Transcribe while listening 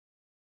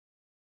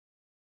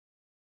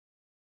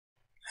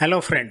Hello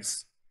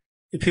friends.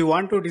 If you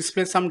want to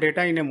display some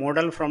data in a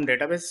modal from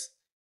database,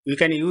 you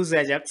can use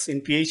Ajax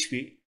in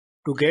PHP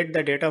to get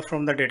the data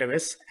from the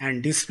database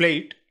and display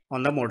it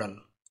on the modal.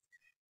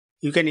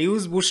 You can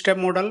use Bootstrap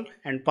Modal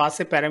and pass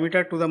a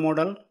parameter to the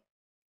modal,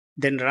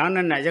 then run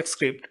an Ajax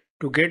script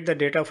to get the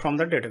data from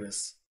the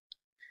database.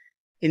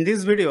 In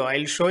this video,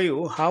 I'll show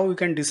you how we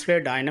can display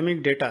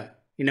dynamic data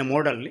in a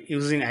modal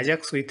using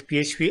Ajax with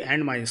PHP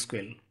and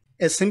MySQL.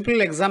 A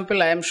simple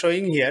example I am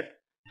showing here.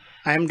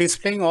 I am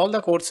displaying all the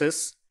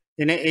courses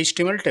in a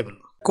HTML table.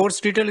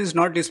 Course detail is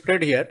not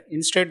displayed here.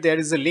 Instead, there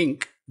is a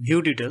link,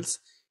 View Details.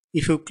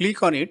 If you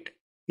click on it,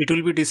 it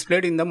will be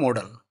displayed in the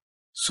modal.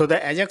 So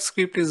the Ajax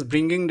script is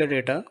bringing the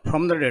data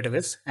from the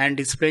database and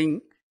displaying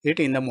it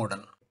in the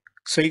modal.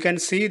 So you can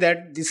see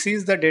that this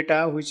is the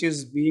data which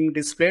is being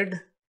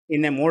displayed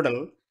in a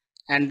modal,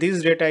 and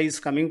this data is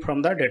coming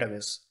from the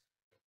database.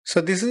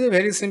 So this is a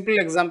very simple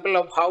example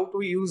of how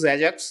to use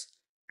Ajax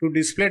to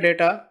display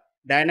data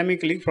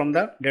dynamically from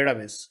the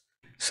database.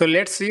 So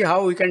let's see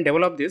how we can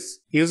develop this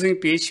using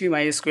PHP,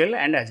 MySQL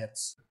and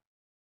Ajax.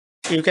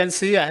 You can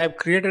see I have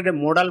created a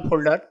modal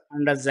folder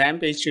under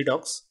XAMPP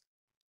htdocs,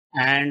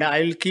 and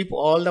I will keep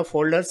all the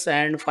folders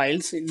and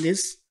files in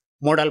this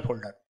modal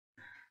folder.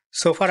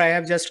 So far I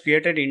have just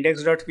created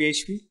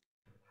index.php.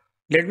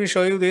 Let me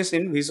show you this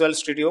in Visual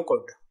Studio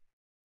Code.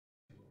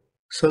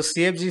 So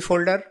CFG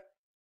folder,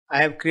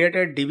 I have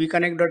created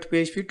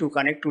dbconnect.php to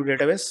connect to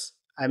database.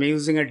 I am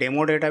using a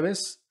demo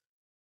database,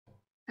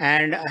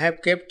 and I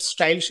have kept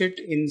style sheet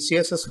in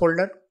CSS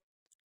folder.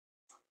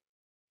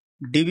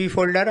 DB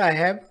folder, I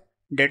have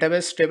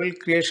database table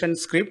creation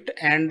script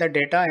and the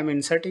data I am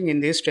inserting in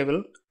this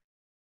table.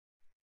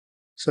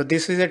 So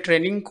this is a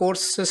training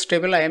courses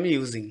table I am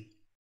using.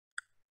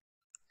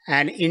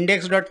 And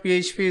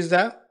index.php is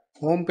the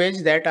home page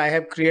that I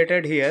have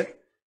created here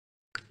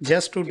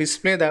just to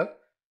display the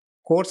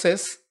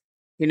courses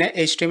in a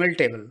HTML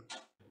table.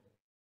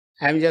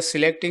 I am just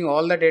selecting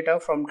all the data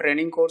from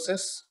training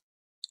courses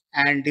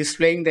and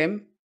displaying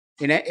them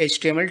in a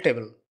HTML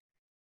table.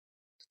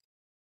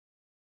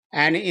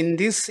 And in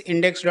this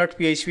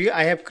index.php,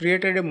 I have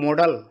created a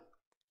modal.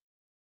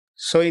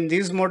 So in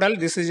this modal,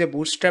 this is a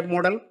Bootstrap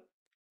modal,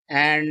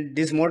 and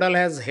this modal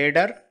has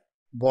header,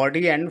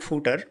 body and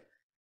footer.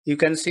 You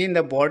can see in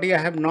the body, I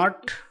have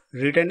not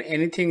written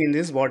anything in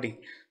this body.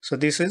 So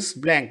this is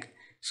blank.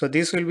 So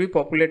this will be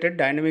populated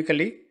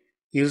dynamically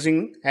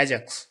using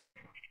Ajax.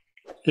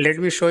 Let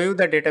me show you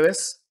the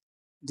database.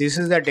 This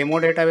is the demo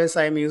database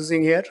I am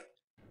using here,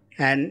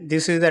 and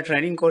this is the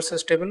training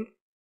courses table,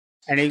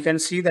 and you can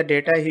see the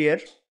data here,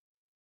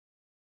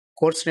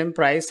 course name,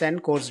 price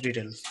and course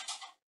details.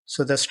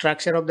 So the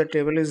structure of the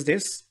table is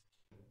this.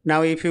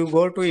 Now if you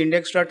go to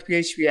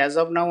index.php, as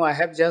of now I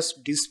have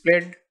just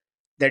displayed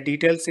the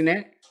details in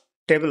a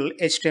table,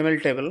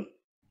 HTML table.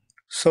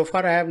 So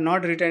far I have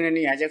not written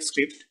any Ajax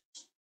script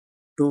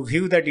to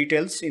view the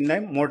details in the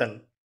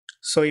modal.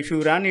 So if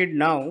you run it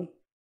now,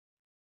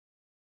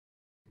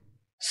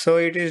 so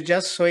it is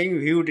just showing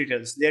view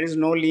details. There is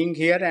no link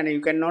here and you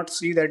cannot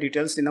see the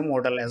details in a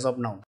modal as of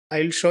now.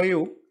 I will show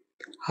you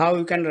how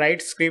you can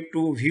write script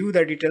to view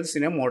the details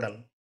in a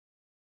modal.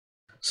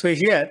 So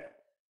here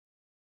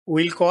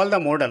we'll call the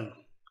modal.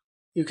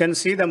 You can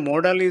see the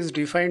modal is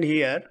defined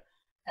here,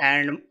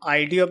 and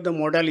ID of the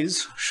modal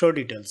is show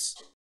details.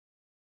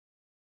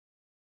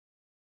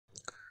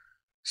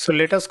 So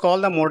let us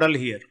call the modal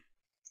here.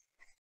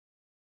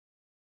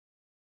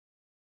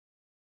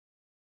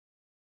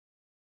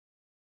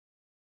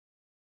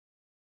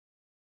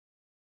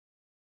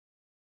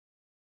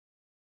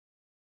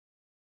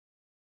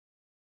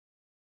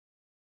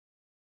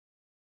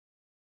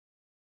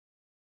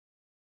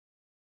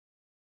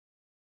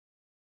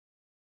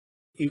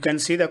 You can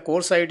see the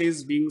course ID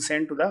is being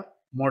sent to the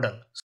modal.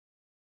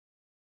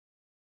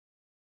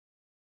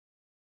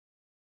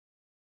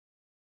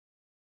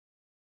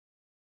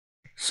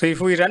 So if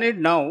we run it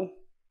now,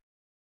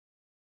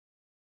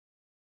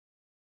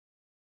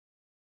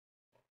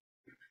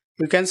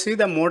 you can see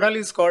the modal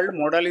is called,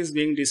 modal is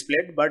being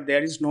displayed, but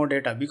there is no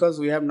data because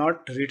we have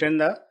not written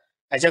the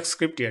Ajax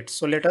script yet.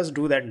 So let us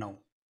do that now.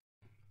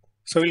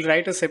 So we'll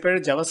write a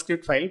separate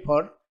JavaScript file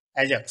for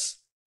Ajax.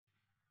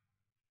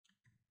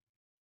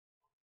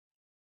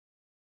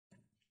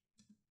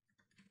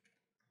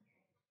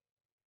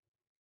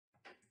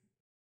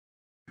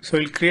 So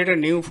we'll create a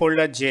new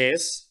folder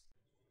JS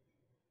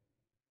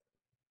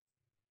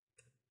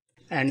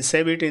and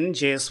save it in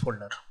JS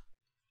folder.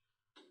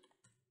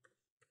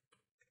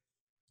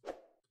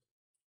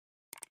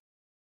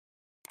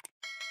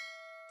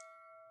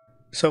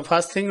 So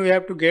first thing, we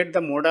have to get the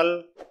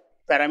modal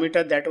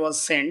parameter that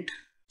was sent,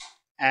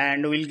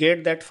 and we'll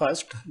get that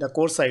first, the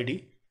course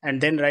ID, and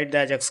then write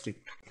the Ajax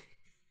script.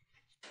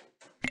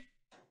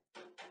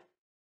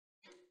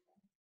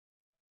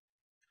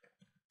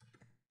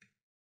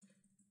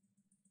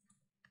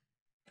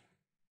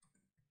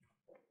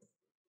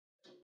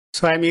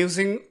 So I am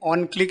using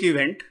on-click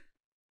event,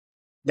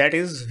 that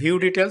is view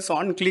details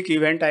on-click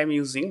event I am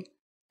using,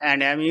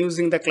 and I am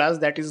using the class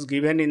that is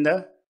given in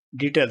the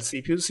details.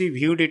 If you see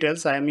view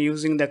details, I am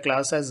using the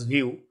class as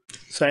view.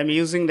 So I am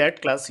using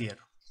that class here.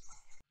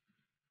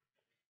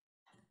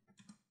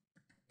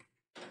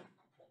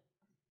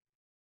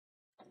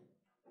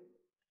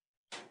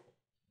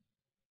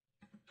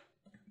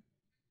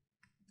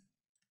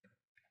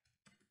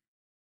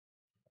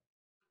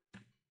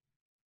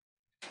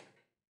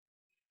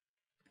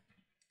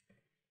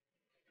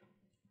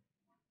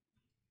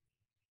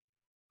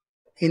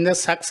 In the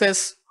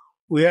success,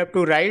 we have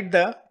to write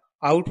the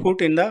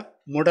output in the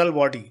modal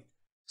body.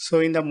 So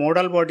in the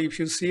modal body, if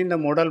you see in the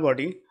modal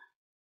body,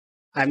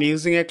 I am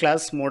using a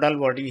class modal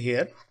body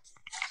here.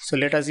 So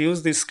let us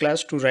use this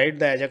class to write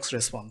the Ajax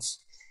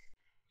response.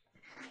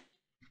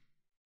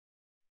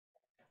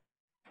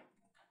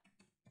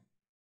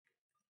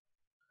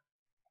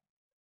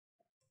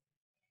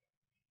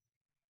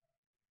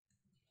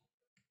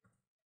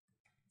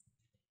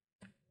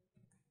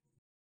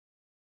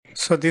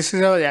 So this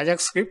is our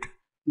Ajax script.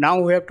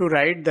 Now we have to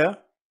write the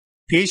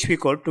PHP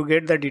code to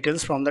get the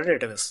details from the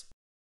database.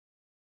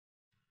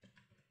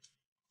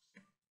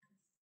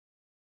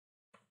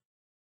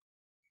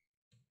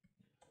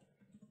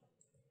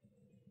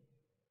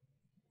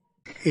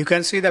 You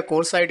can see the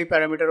course ID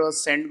parameter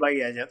was sent by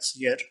Ajax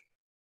here.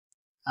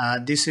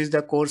 This is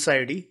the course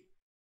ID.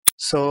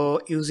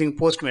 So using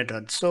post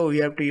method. So we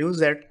have to use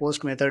that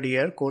post method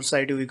here. Course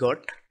ID we got.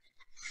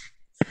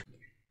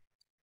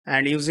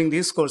 And using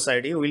this course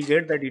ID, we'll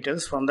get the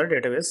details from the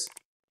database.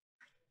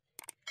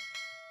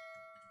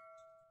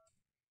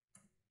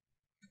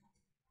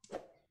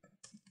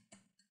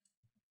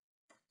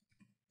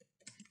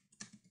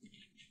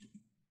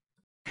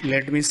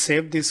 Let me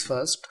save this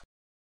first.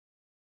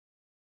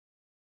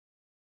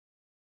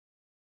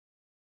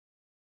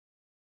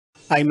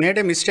 I made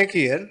a mistake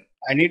here.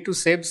 I need to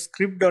save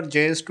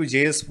script.js to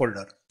JS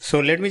folder. So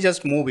let me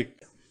just move it.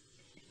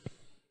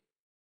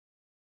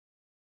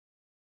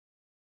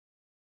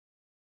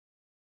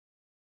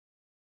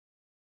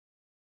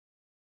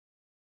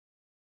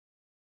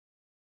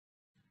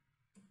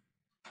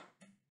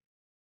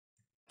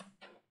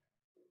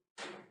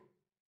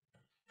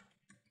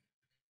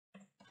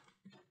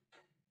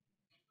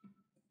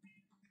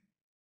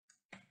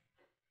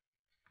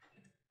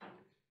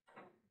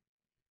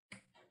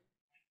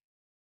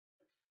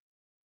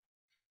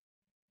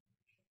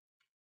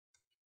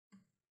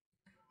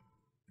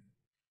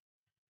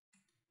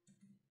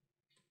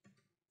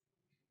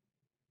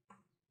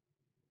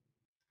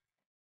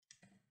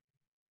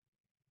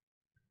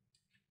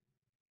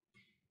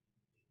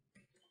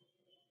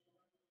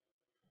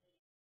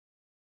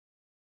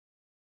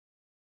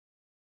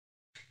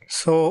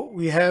 So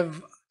we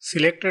have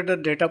selected the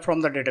data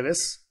from the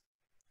database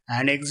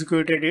and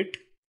executed it,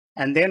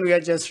 and then we are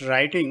just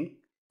writing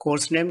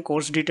course name,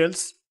 course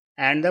details,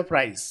 and the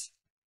price.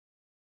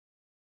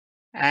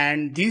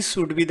 And this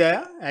should be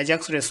the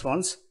Ajax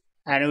response,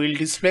 and we will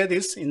display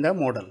this in the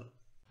model.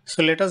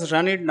 So let us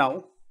run it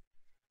now.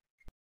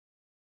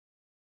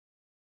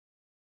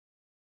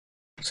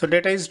 So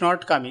data is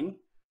not coming.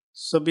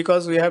 So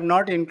because we have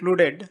not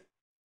included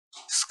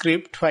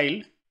script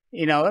file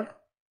in our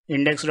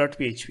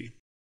index.php.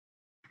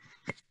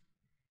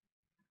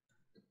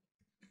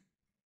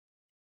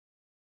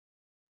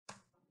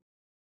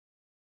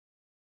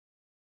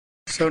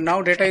 So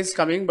now data is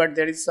coming, but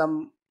there is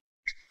some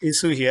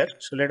issue here.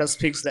 So let us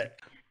fix that.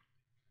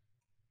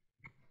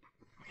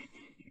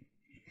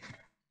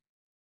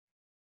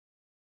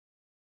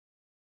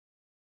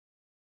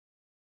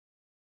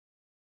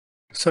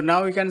 So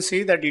now we can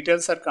see the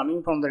details are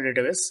coming from the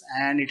database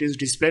and it is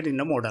displayed in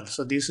the model.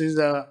 So this is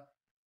the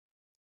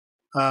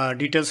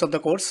details of the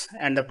course,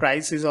 and the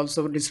price is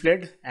also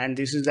displayed, and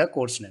this is the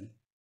course name.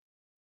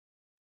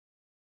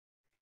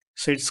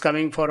 So it's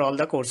coming for all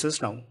the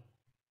courses now.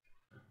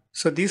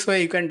 So this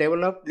way you can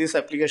develop this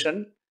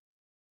application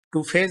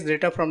to fetch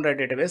data from the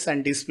database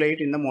and display it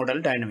in the model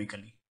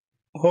dynamically.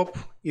 Hope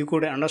you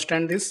could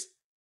understand this,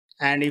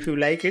 and if you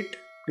like it,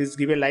 please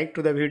give a like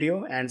to the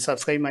video and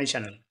subscribe my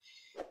channel.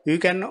 You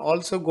can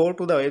also go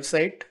to the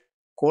website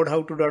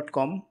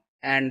codehowto.com,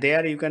 and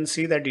there you can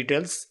see the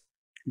details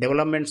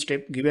development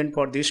step given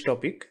for this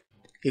topic.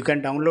 You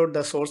can download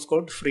the source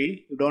code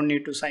free. You don't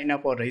need to sign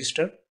up or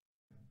register.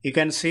 You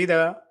can see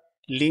the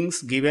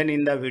links given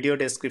in the video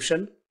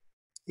description.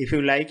 If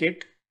you like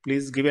it,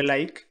 please give a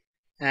like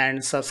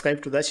and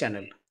subscribe to the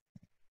channel.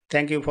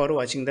 Thank you for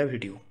watching the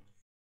video.